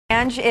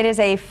Ange. It is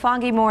a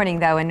foggy morning,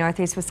 though, in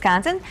northeast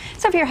Wisconsin.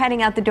 So if you're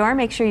heading out the door,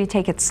 make sure you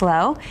take it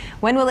slow.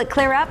 When will it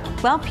clear up?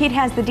 Well, Pete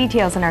has the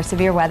details in our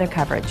severe weather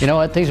coverage. You know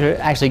what? Things are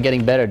actually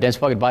getting better. Dense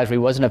fog advisory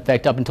was in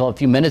effect up until a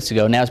few minutes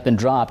ago. Now it's been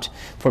dropped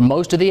for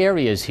most of the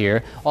areas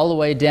here, all the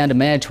way down to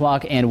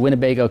Manitowoc and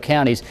Winnebago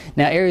counties.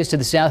 Now areas to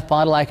the south,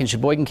 Fond du Lac and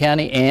Sheboygan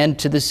County, and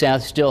to the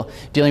south still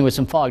dealing with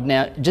some fog.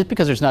 Now, just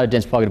because there's not a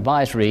dense fog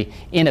advisory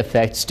in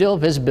effect, still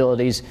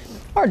visibilities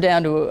are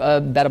down to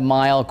about a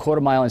mile,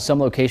 quarter mile in some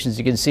locations.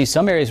 You can see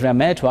some areas around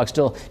Manitowoc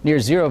still near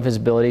zero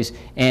visibilities,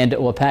 and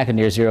Wapaka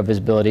near zero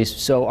visibilities.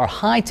 So our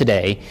high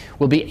today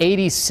will be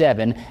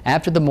 87.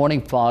 After the morning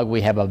fog,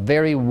 we have a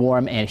very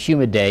warm and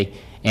humid day,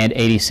 and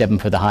 87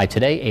 for the high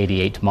today,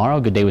 88 tomorrow.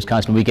 Good day,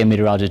 Wisconsin weekend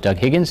meteorologist Doug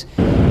Higgins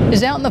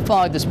is out in the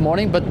fog this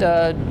morning, but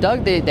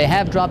Doug, they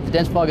have dropped the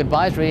dense fog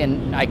advisory,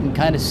 and I can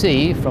kind of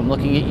see from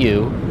looking at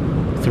you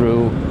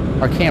through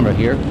our camera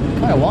here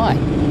kind of why.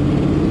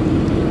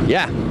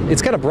 Yeah,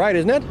 it's kind of bright,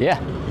 isn't it? Yeah.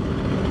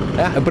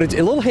 But it's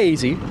a little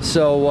hazy.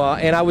 So,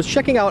 and I was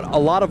checking out a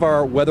lot of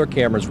our weather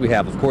cameras we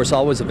have, of course,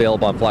 always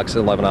available on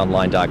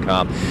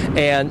fox11online.com.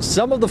 And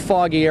some of the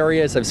foggy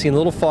areas, I've seen a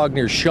little fog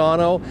near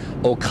Shawano,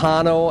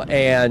 Okano,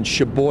 and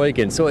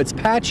Sheboygan. So it's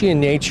patchy in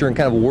nature and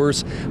kind of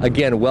worse,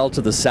 again, well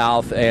to the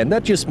south. And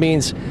that just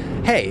means,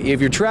 hey, if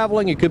you're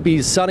traveling, it could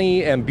be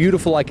sunny and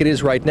beautiful like it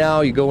is right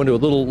now. You go into a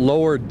little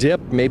lower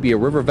dip, maybe a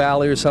river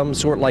valley or some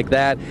sort like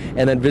that,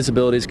 and then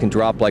visibilities can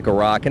drop like a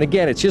rock. And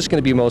again, it's just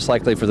going to be most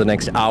likely for the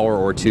next hour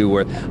or two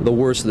where the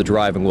worst of the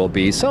driving will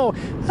be. So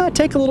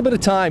take a little bit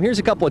of time. Here's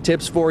a couple of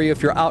tips for you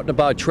if you're out and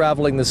about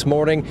traveling this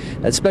morning,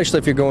 especially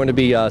if you're going to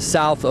be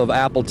south of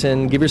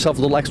Appleton. Give yourself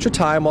a little extra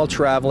time while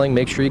traveling.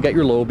 Make sure you got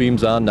your low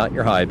beams on, not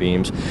your high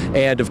beams.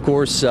 And of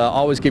course,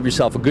 always give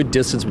yourself a good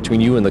distance between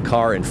you and the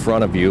car in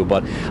front of you.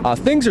 But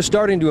things are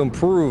starting to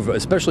improve,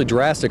 especially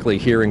drastically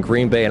here in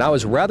Green Bay. And I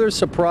was rather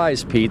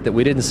surprised, Pete, that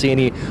we didn't see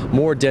any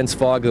more dense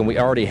fog than we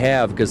already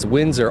have, because the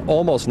winds are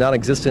almost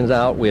non-existent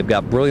out. We've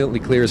got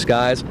brilliantly clear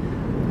skies.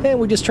 And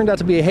we just turned out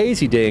to be a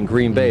hazy day in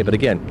Green Bay. But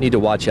again, need to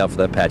watch out for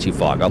that patchy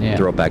fog. I'll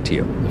throw it back to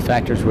you. The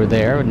factors were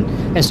there,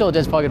 and still a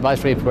dense fog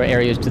advisory for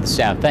areas to the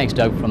south. Thanks,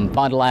 Doug. From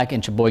Fond du Lac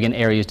and Sheboygan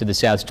areas to the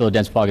south, still a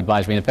dense fog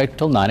advisory in effect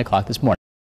until 9 o'clock this morning.